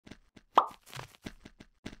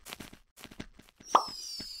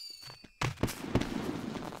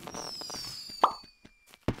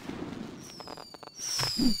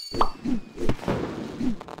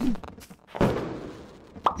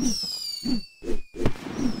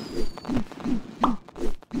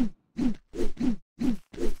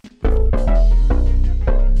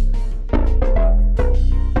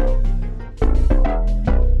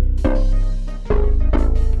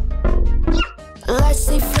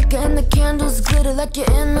And the candles glitter like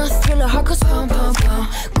you're in a thriller. Heart goes pound, pound, pound.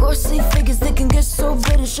 Ghostly figures, they can get so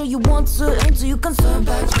bitter. Show you want to enter, you can turn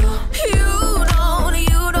back now. You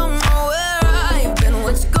don't know where I've been.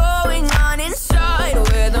 What's going on inside?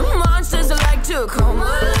 Where the monsters like to come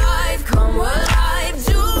alive, come alive.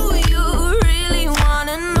 Do you really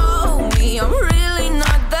wanna know me? I'm really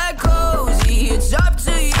not that cozy. It's up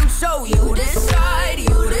to you, so you decide,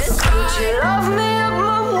 you decide. Would you love me up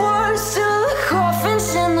my words till the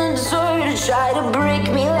coffin's in the dirt? Try to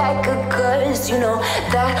break me like a curse, you know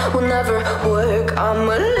that will never work. I'm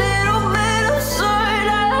a little bit absurd,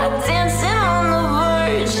 I like dancing on the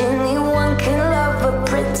verge. Anyone can love a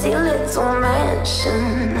pretty little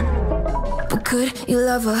mansion, but could you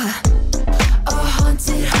love a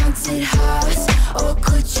haunted, haunted house? Or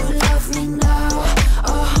could you love me now?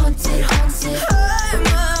 A haunted, haunted, I'm a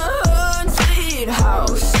haunted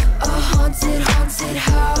house. A haunted, haunted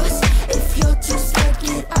house. If you're too scared,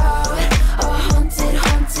 get out. A haunted,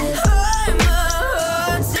 haunted, I'm a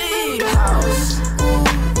haunted house.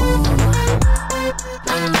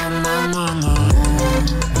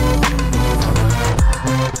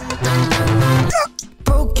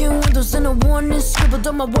 Broken windows and a warning scribbled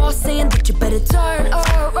on my wall saying that you better turn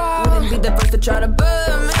around. Wouldn't be the first to try to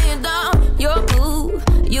burn me down. Your move,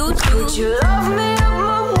 you too. Would you love me up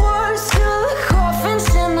my words till the coffin's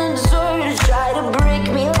in the dirt? Try to break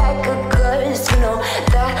me like a curse, you know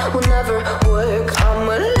that will never work. I'm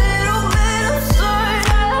a little bit absurd,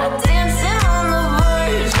 I like dancing on the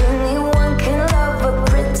verge. Anyone can love a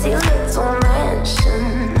pretty little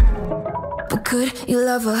mansion, but could you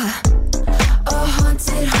love a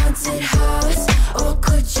haunted, haunted house? Or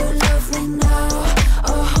could you love me now?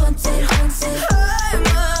 A haunted, haunted, I'm a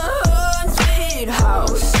haunted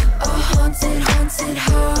house. A haunted, haunted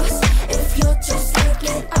house. If you're too scared,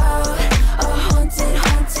 get out. A haunted,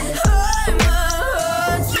 haunted, I'm a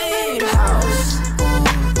haunted house.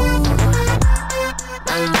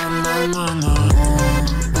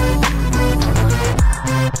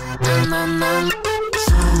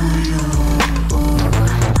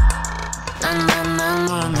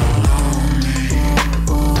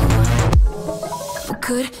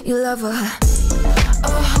 Could you love a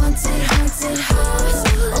haunted, haunted house?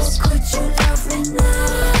 Or could you love me now?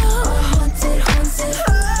 A haunted, haunted,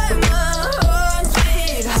 I'm a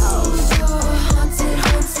haunted house. A haunted,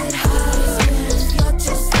 haunted house. If you're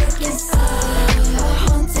just scared, a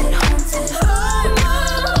haunted, haunted, I'm a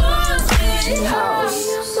haunted house.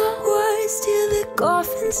 Words till the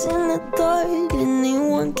coffin's in the dark.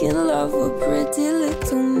 Anyone can love a pretty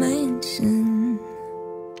little mansion.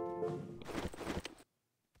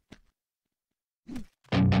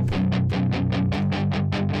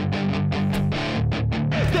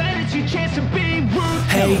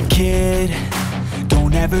 Hey kid,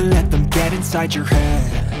 don't ever let them get inside your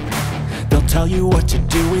head. They'll tell you what to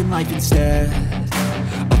do in life instead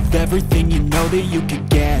of everything you know that you could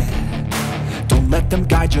get. Don't let them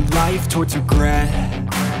guide your life towards regret.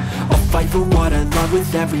 I'll fight for what I love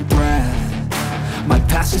with every breath. My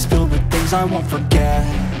past is filled with things I won't forget.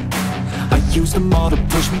 I use them all to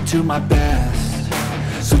push me to my best.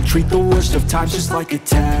 So treat the worst of times just like a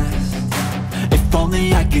test. If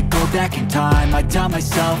only I could go back in time, I'd tell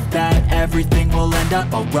myself that everything will end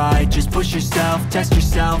up alright. Just push yourself, test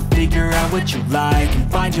yourself, figure out what you like,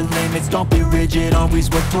 and find your limits, don't be rigid, always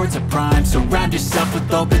work towards a prime. Surround yourself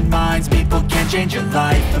with open minds, people can change your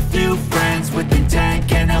life. A few friends with intent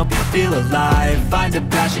can help you feel alive. Find a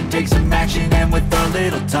passion, take some action, and with a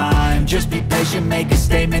little time, just be patient, make a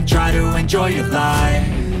statement, try to enjoy your life.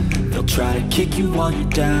 They'll try to kick you while you're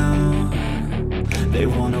down. They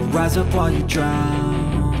wanna rise up while you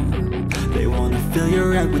drown. They wanna fill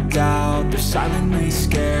your head with doubt. They're silently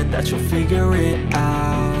scared that you'll figure it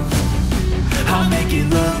out. I'll make it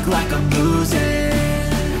look like I'm losing,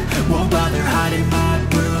 won't bother hiding my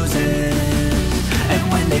bruises. And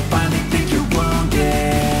when they finally think you're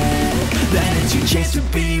wounded, then it's your chance to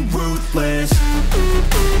be ruthless.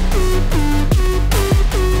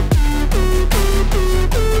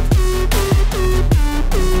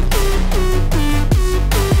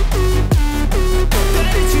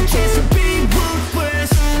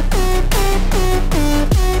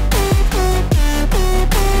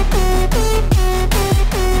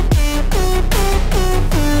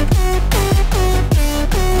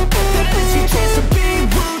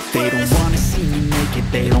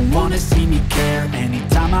 They don't wanna see me care.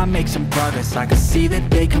 Anytime I make some progress, I can see that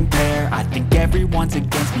they compare. I think everyone's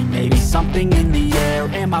against me, maybe something in the air.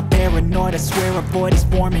 Am I paranoid? I swear a void is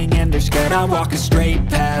forming and they're scared. I walk a straight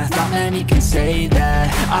path, not many can say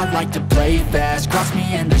that. I like to play fast, cross me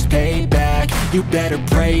and there's payback. You better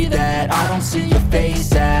pray that I don't see your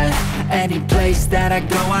face at Any place that I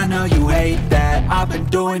go, I know you hate that. I've been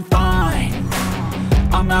doing fine,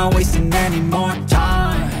 I'm not wasting any more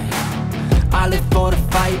time. I live for the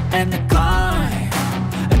fight and the climb,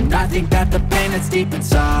 and I think that the pain that's deep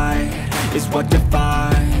inside is what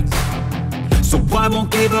defines. So I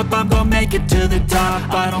won't give up, I'm gonna make it to the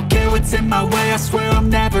top. I don't care what's in my way, I swear I'm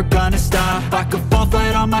never gonna stop. I could fall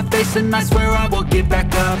flat on my face and I swear I won't get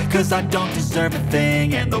back up, cause I don't deserve a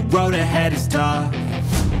thing and the road ahead is tough.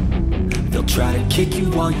 They'll try to kick you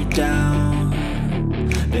while you're down,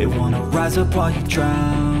 they wanna rise up while you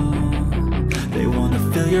drown. They wanna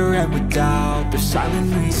fill your head with doubt, they're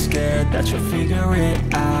silently scared that you'll figure it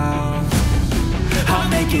out. I'll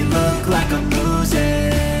make it look like I'm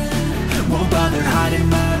losing, won't bother hiding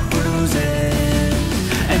my bruises.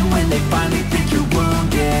 And when they finally think you're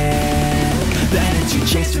wounded, then it's your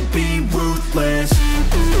chance to be ruthless.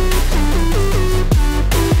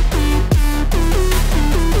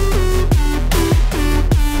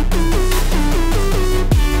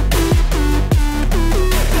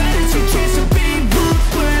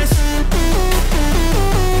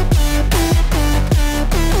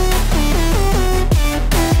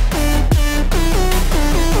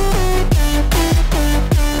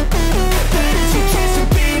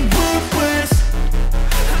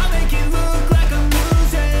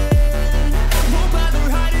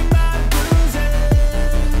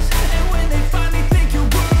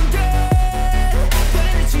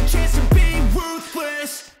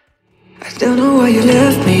 Don't know why you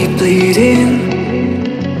left me bleeding,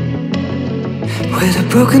 with a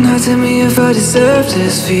broken heart. Tell me if I deserve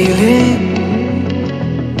this feeling.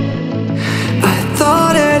 I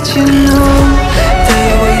thought that you know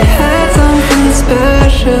that we had something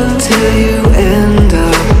special, till you end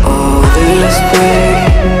up all this way.